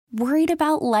Worried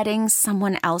about letting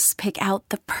someone else pick out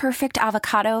the perfect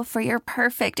avocado for your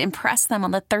perfect impress them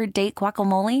on the third date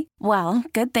guacamole? Well,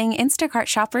 good thing Instacart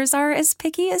shoppers are as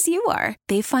picky as you are.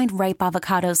 They find ripe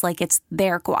avocados like it's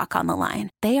their guac on the line.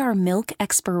 They are milk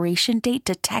expiration date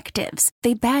detectives.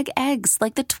 They bag eggs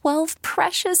like the 12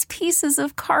 precious pieces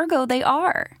of cargo they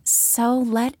are. So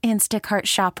let Instacart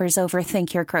shoppers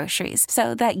overthink your groceries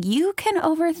so that you can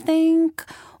overthink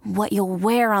what you'll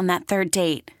wear on that third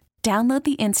date. Download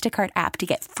the Instacart app to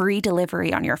get free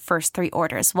delivery on your first 3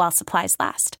 orders while supplies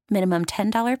last. Minimum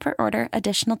 $10 per order.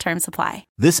 Additional terms apply.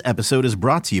 This episode is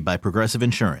brought to you by Progressive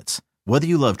Insurance. Whether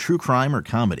you love true crime or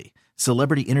comedy,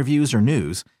 celebrity interviews or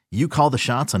news, you call the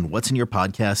shots on what's in your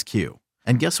podcast queue.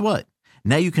 And guess what?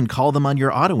 Now you can call them on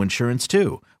your auto insurance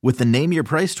too with the Name Your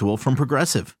Price tool from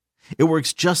Progressive. It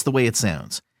works just the way it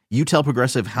sounds. You tell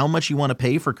Progressive how much you want to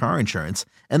pay for car insurance,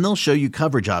 and they'll show you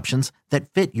coverage options that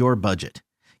fit your budget.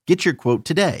 Get your quote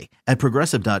today at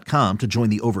Progressive.com to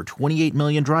join the over 28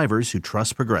 million drivers who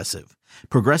trust Progressive.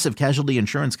 Progressive Casualty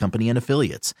Insurance Company and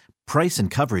Affiliates. Price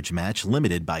and coverage match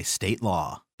limited by state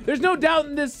law. There's no doubt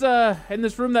in this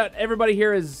room that everybody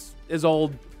here is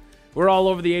old. We're all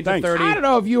over the age of 30. I don't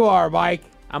know if you are, Mike.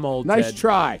 I'm old, Nice Ted.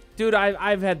 try. Dude,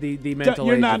 I've had the mental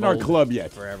You're age not of in our old club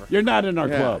yet. forever. You're not in our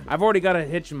club. I've already got a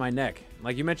hitch in my neck.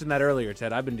 Like you mentioned that earlier,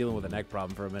 Ted. I've been dealing with a neck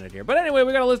problem for a minute here. But anyway,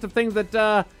 we got a list of things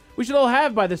that we should all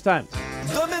have by this time.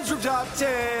 The Men's Room Top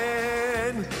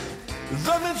 10.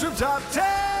 The Men's Room Top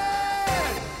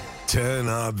 10. 10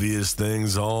 obvious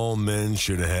things all men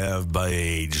should have by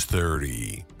age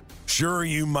 30. Sure,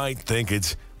 you might think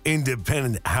it's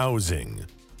independent housing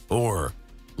or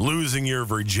losing your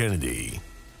virginity.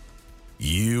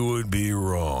 You would be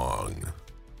wrong.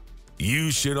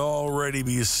 You should already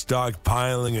be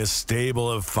stockpiling a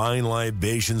stable of fine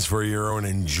libations for your own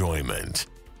enjoyment.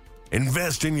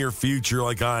 Invest in your future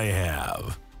like I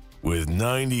have, with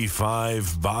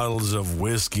 95 bottles of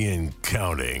whiskey and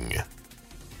counting.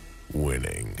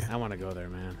 Winning. I want to go there,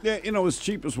 man. Yeah, his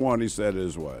cheapest one, he said,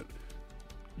 is what?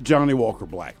 Johnny Walker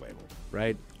Black Label.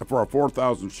 Right? For our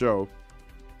 4,000th show,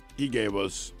 he gave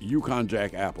us Yukon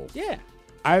Jack Apple. Yeah.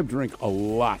 I've drank a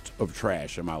lot of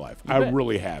trash in my life. I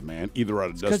really have, man. Either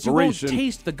out of Because you won't desperation.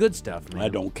 taste the good stuff, man. I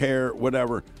don't care,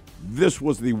 whatever. This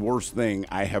was the worst thing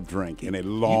I have drank in a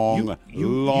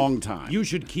long time. You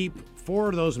should keep 4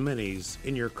 of those minis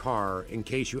in your car in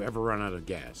case you ever run out of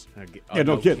gas. Yeah,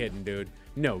 no kidding, dude.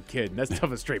 No kidding. That's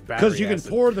stuff is straight battery Because you can acid.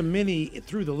 pour the mini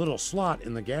through the little slot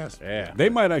in the gas. Yeah. They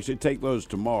might actually take those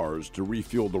to Mars to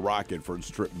refuel the rocket for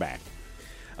its trip back.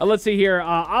 Let's see here.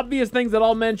 Obvious things that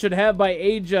all men should have by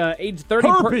age 30.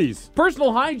 Herpes.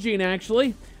 Personal hygiene,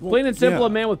 actually. Plain and simple, yeah. a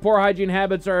man with poor hygiene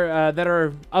habits that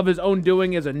are of his own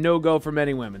doing is a no-go for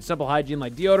many women. Simple hygiene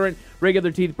like deodorant,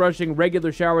 regular teeth brushing,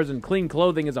 regular showers, and clean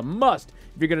clothing is a must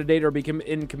if you're going to date or be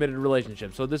in committed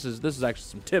relationships. So this is actually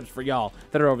some tips for y'all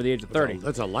that are over the age of 30.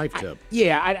 That's a life tip.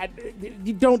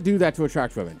 You don't do that to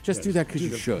attract women. Just do that because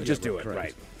you should. Just do it,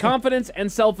 right. Confidence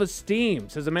and self-esteem.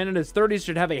 Says a man in his 30s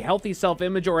should have a healthy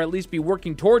self-image or at least be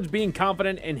working towards being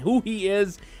confident in who he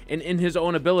is and in his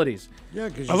own abilities. Yeah,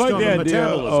 because I you like still the have idea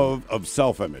metabolism. of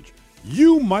self-image.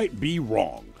 You might be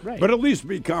wrong, Right. but at least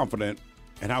be confident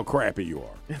in how crappy you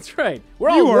are. That's right. We're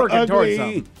all You are working towards ugly,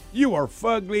 something. you are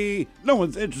fugly, no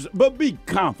one's interested, but be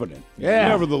confident. Yeah.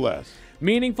 Nevertheless.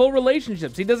 Meaningful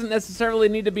relationships. He doesn't necessarily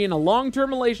need to be in a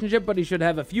long-term relationship, but he should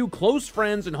have a few close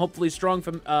friends and hopefully strong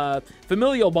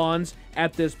familial bonds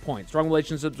at this point. Strong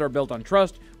relationships are built on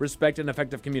trust, respect, and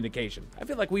effective communication. I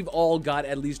feel like we've all got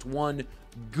at least one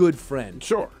good friend.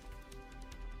 Sure.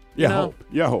 You Yeah, know? hope.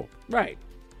 Yeah, hope. Right.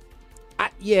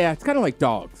 It's kind of like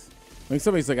dogs. Like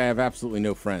somebody's like, I have absolutely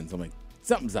no friends. I'm like,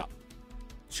 something's up.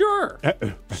 Sure.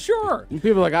 Sure. And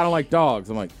people are like, I don't like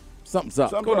dogs. I'm like, something's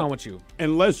up. What's going on with you?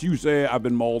 Unless you say I've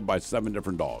been mauled by 7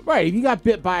 different dogs. Right. If you got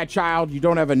bit by a child, you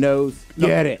don't have a nose.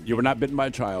 Get it. You were not bitten by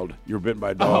a child. You were bitten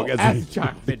by a dog. Oh, as a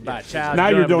child. Bit by a child. Now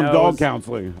you you're don't doing have dog nose.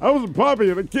 counseling. I was a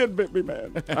puppy and a kid bit me,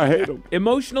 man. I hate them.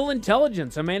 Emotional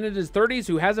intelligence. A man in his 30s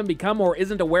who hasn't become or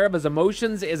isn't aware of his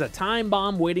emotions is a time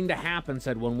bomb waiting to happen,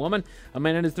 said one woman. A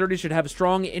man in his 30s should have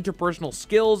strong interpersonal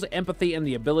skills, empathy, and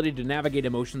the ability to navigate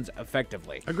emotions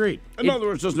effectively. Agreed. In other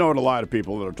words, just knowing a lot of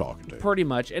people that are talking to you. Pretty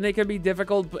much. And it can be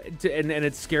difficult, and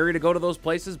it's scary to go to those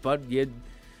places, but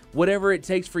whatever it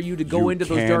takes for you to go You into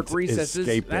those can't dark recesses.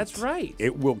 escape That's it. right.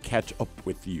 It will catch up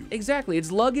with you. Exactly.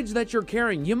 It's luggage that you're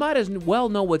carrying. You might as well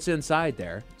know what's inside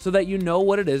there so that you know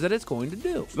what it is that it's going to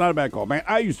do. It's not a bad call, man.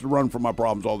 I used to run from my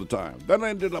problems all the time. Then I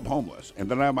ended up homeless. And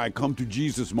then I might come to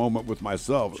Jesus moment with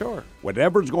myself. Sure.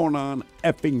 Whatever's going on,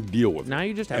 effing deal with it. Now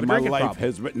you just have and a my drinking life problem.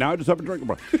 has been, now I just have a drinking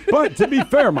problem. But to be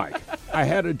fair, Mike, I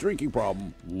had a drinking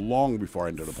problem long before I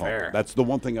ended up homeless. That's the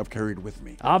one thing I've carried with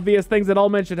me. Obvious things that all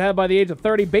men should have by the age of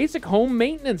 30. Basic home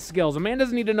maintenance skills. A man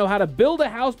doesn't need to know how to build a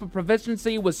house, but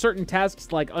proficiency with certain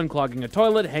tasks like unclogging a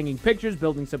toilet, hanging pictures,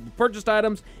 building simple purchased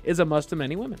items is a must to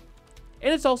many women.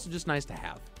 And it's also just nice to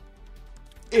have.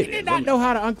 I did not know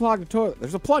how to unclog the toilet.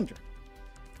 There's a plunger.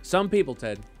 Some people,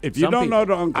 Ted. If you Some don't know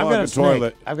people. to unclog a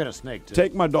toilet, I've got a snake, too.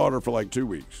 take my daughter for like 2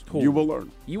 weeks. Cool. You will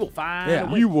learn. You will find a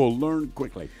way. You will learn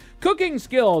quickly. Cooking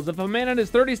skills. If a man in his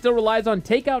 30s still relies on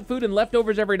takeout food and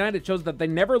leftovers every night, it shows that they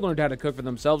never learned how to cook for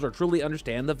themselves or truly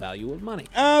understand the value of money.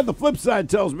 The flip side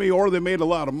tells me, or they made a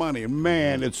lot of money. And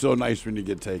man, it's so nice when you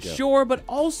get takeout. Sure, but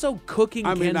also cooking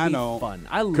I mean, can I be know. fun.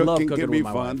 I love cooking can with be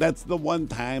my fun. wife. That's the one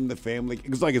time the family,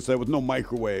 because like I said, with no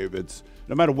microwave, it's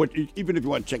no matter what, even if you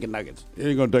want chicken nuggets,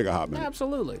 you're going to take a hot minute.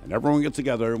 Absolutely. And everyone gets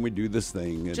together and we do this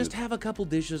thing. And Just have a couple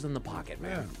dishes in the pocket,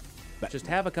 man. Just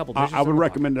have a couple dishes I would in the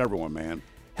recommend to everyone, man.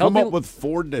 Healthy- Come up with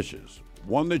 4 dishes.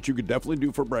 One that you could definitely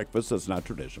do for breakfast, that's not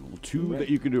traditional. 2 that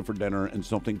you could do for dinner, and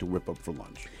something to whip up for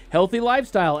lunch. Healthy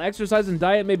lifestyle. Exercise and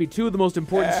diet may be 2 of the most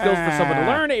important skills for someone to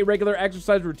learn. A regular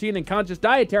exercise routine and conscious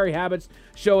dietary habits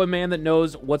show a man that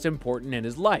knows what's important in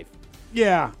his life.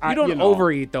 Yeah. You don't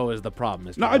overeat, though, is the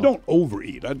problem. Mr. No, I Hill. don't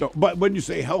overeat. I don't. But when you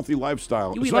say healthy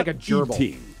lifestyle, You it's eat not like a gerbil.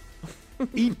 Eating.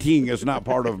 Eating is not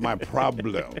part of my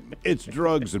problem. It's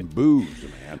drugs and booze,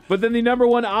 man. But then the number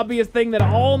one obvious thing that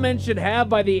all men should have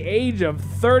by the age of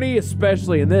 30,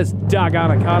 especially in this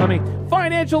doggone economy,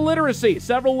 financial literacy.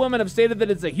 Several women have stated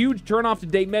that it's a huge turnoff to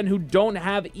date men who don't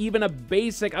have even a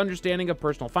basic understanding of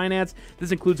personal finance.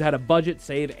 This includes how to budget,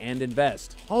 save, and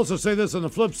invest. Also say this on the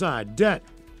flip side, debt.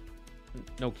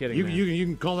 No kidding, You man.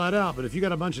 can call that out, but if you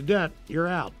got a bunch of debt, you're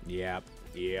out. Yep.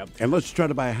 And let's try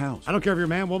to buy a house. I don't care if you're a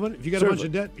man, woman. If you got Seriously. a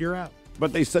bunch of debt, you're out.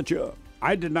 But they set you up.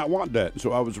 I did not want debt,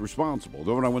 so I was responsible.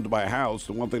 Then when I went to buy a house,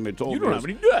 the one thing they told You me don't is, have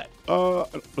any debt.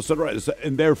 I said, right.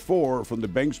 And therefore, from the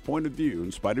bank's point of view,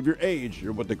 in spite of your age,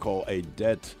 you're what they call a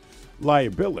debt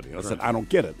liability. And I said, I don't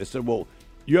get it. They said, well,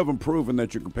 you haven't proven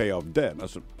that you can pay off debt. And I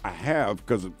said, I have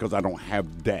because I don't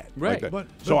have debt. Right. Like that. But-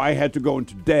 so I had to go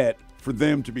into debt for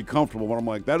them to be comfortable. But I'm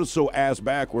like, that is so ass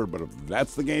backward. But if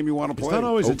that's the game you want to play, It's not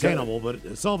always okay. attainable,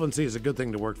 but solvency is a good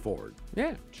thing to work forward.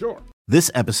 Yeah. Sure.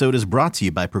 This episode is brought to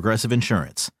you by Progressive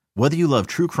Insurance. Whether you love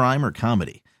true crime or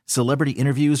comedy, celebrity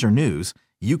interviews or news,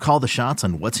 you call the shots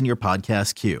on what's in your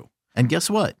podcast queue. And guess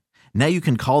what? Now you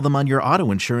can call them on your auto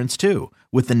insurance too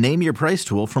with the Name Your Price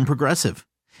tool from Progressive.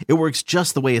 It works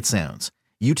just the way it sounds.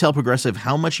 You tell Progressive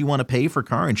how much you want to pay for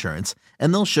car insurance,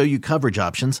 and they'll show you coverage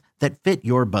options that fit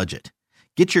your budget.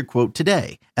 Get your quote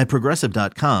today at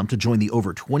Progressive.com to join the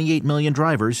over 28 million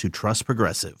drivers who trust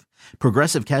Progressive.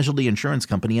 Progressive Casualty Insurance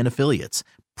Company and Affiliates.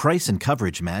 Price and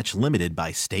coverage match limited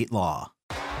by state law.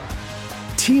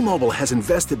 T-Mobile has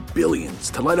invested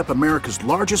billions to light up America's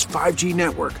largest 5G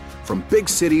network, from big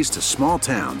cities to small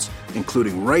towns,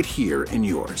 including right here in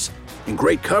yours. And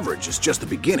great coverage is just the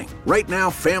beginning. Right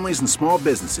now, families and small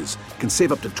businesses can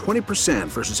save up to 20%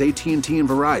 versus AT&T and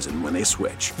Verizon when they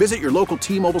switch. Visit your local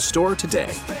T-Mobile store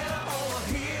today.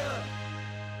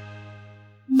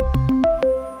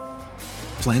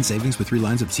 Plan savings with 3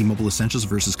 lines of T-Mobile Essentials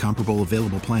versus comparable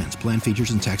available plans. Plan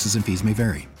features and taxes and fees may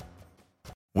vary.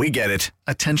 We get it.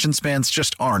 Attention spans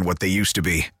just aren't what they used to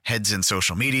be. Heads in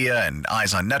social media and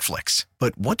eyes on Netflix.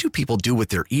 But what do people do with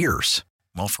their ears?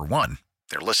 Well, for one,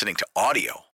 they're listening to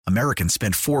audio. Americans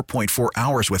spend 4.4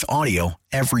 hours with audio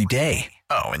every day.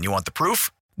 Oh, and you want the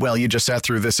proof? Well, you just sat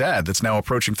through this ad that's now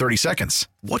approaching 30 seconds.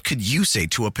 What could you say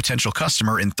to a potential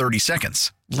customer in 30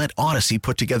 seconds? Let Odyssey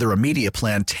put together a media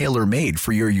plan tailor-made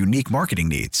for your unique marketing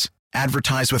needs.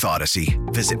 Advertise with Odyssey.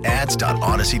 Visit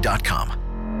ads.odyssey.com.